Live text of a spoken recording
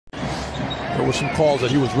There were some calls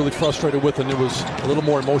that he was really frustrated with, and it was a little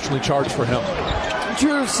more emotionally charged for him.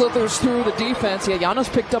 Jrue slithers through the defense. Yeah,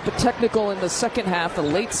 Giannis picked up a technical in the second half, the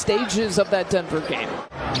late stages of that Denver game.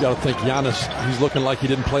 You got to think Giannis, he's looking like he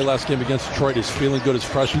didn't play last game against Detroit. He's feeling good, he's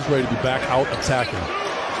fresh, he's ready to be back out attacking.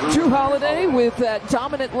 Jrue Holiday with that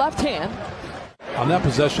dominant left hand. On that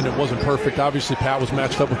possession, it wasn't perfect. Obviously, Pat was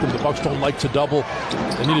matched up with him. The Bucks don't like to double.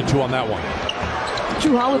 They needed to on that one.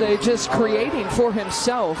 Jrue Holiday just creating for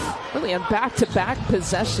himself, really on back-to-back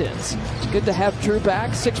possessions. Good to have Jrue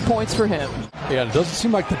back. 6 points for him. Yeah, it doesn't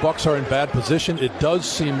seem like the Bucks are in bad position. It does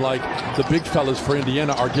seem like the big fellas for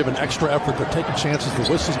Indiana are giving extra effort. They're taking chances.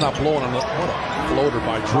 The whistle's not blowing on the... What a floater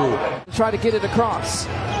by Jrue. Try to get it across.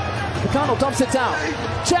 McConnell dumps it down.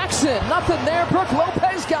 Jackson, nothing there. Brook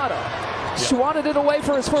Lopez got him. Swatted it away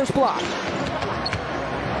for his first block.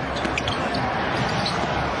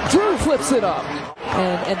 Jrue flips it up.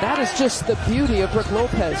 And that is just the beauty of Brook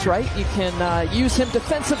Lopez, right? You can use him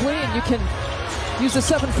defensively, and you can use the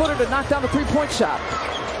 7-footer to knock down the three-point shot.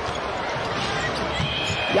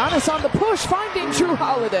 Giannis on the push, finding Jrue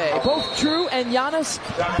Holiday. Both Jrue and Giannis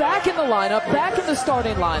back in the lineup, back in the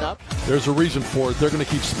starting lineup. There's a reason for it. They're going to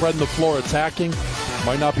keep spreading the floor, attacking.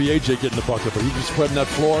 Might not be AJ getting the bucket, but he keeps spreading that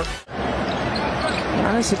floor.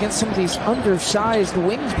 Giannis against some of these undersized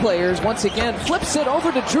wings players once again flips it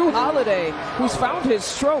over to Jrue Holiday, who's found his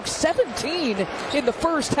stroke. 17 in the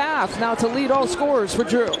first half now to lead all scorers for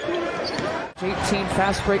Jrue. 18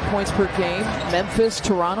 fast break points per game. Memphis,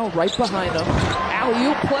 Toronto right behind them.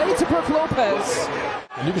 Alley-oop play to Brook Lopez.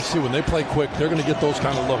 And you can see when they play quick, they're going to get those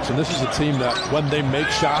kind of looks. And this is a team that when they make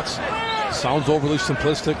shots, sounds overly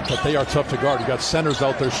simplistic, but they are tough to guard. You got centers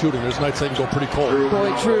out there shooting. There's nights they can go pretty cold.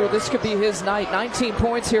 Boy, Jrue, this could be his night. 19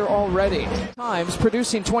 points here already. Times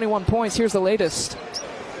producing 21 points. Here's the latest.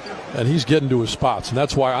 And he's getting to his spots, and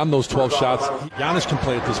that's why on those 12 shots, Giannis can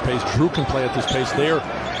play at this pace, Jrue can play at this pace. They're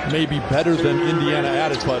maybe better than Indiana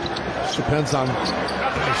at it, but it depends on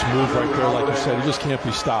this move right there. Like you said, he just can't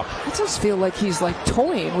be stopped. I just feel like he's like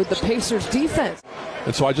toying with the Pacers defense.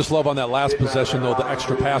 And so I just love on that last possession, though, the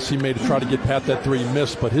extra pass he made to try to get Pat that three. He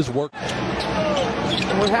missed, but his work.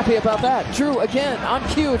 And we're happy about that. Jrue again on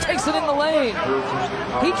cue, takes it in the lane.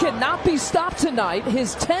 He cannot be stopped tonight.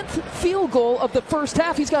 His 10th field goal of the first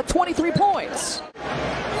half. He's got 23 points.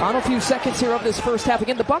 Final few seconds here of this first half.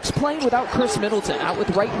 Again, the Bucks playing without Chris Middleton, out with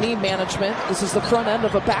right knee management. This is the front end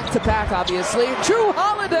of a back-to-back, obviously. Jrue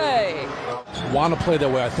Holiday. Want to play that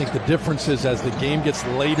way. I think the difference is as the game gets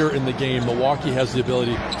later in the game, Milwaukee has the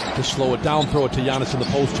ability to slow it down, throw it to Giannis in the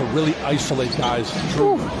post to really isolate guys.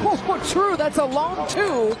 Jrue, that's a long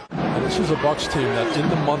two. And this is a Bucks team that in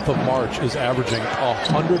the month of March is averaging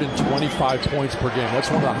 125 points per game. That's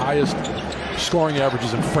one of the highest scoring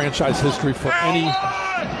averages in franchise history for any.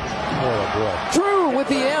 Oh boy. Jrue with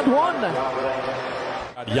the and one.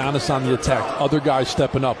 Giannis on the attack. Other guys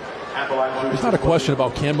stepping up. It's not a question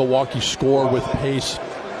about can Milwaukee score with pace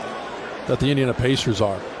that the Indiana Pacers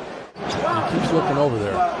are. He keeps looking over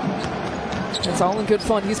there. It's all in good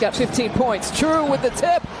fun. He's got 15 points. Jrue with the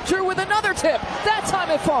tip. Jrue with another tip. That time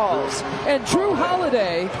it falls. And Jrue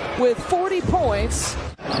Holiday with 40 points.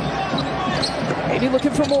 Maybe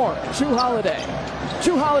looking for more. Jrue Holiday.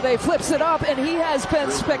 Jrue Holiday flips it up, and he has been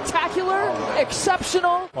spectacular,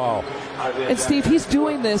 exceptional. Wow. And Steve, he's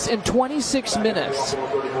doing this in 26 minutes.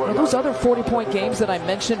 Now, those other 40-point games that I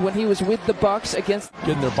mentioned when he was with the Bucks against...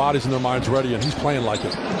 Getting their bodies and their minds ready, and he's playing like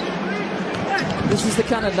it. This is the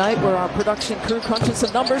kind of night where our production crew crunches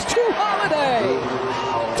some numbers. Jrue Holiday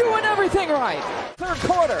doing everything right. Third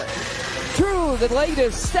quarter. Jrue, the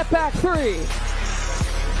latest step-back three.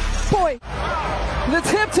 Boy, the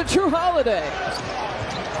tip to Jrue Holiday.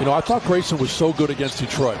 You know, I thought Grayson was so good against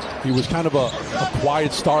Detroit. He was kind of a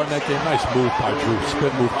quiet star in that game. Nice move by Jrue.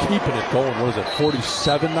 Spin move, keeping it going. What is it,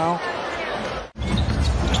 47 now?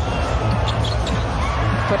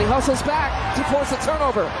 But he hustles back to force a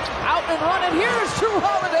turnover. Out and running. Here's Jrue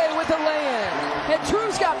Holiday with the lay-in. And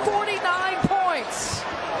Jrue's got 49 points.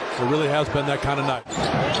 It really has been that kind of night.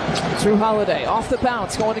 Jrue Holiday off the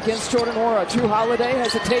bounce, going against Jordan Nwora. Jrue Holiday,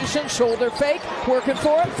 hesitation, shoulder fake, working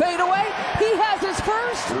for it, fade away. He has his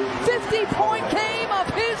first 50-point game of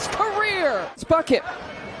his career. It's bucket.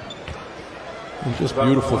 And just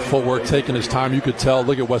beautiful footwork, taking his time. You could tell.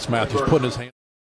 Look at Wes Matthews putting his hand.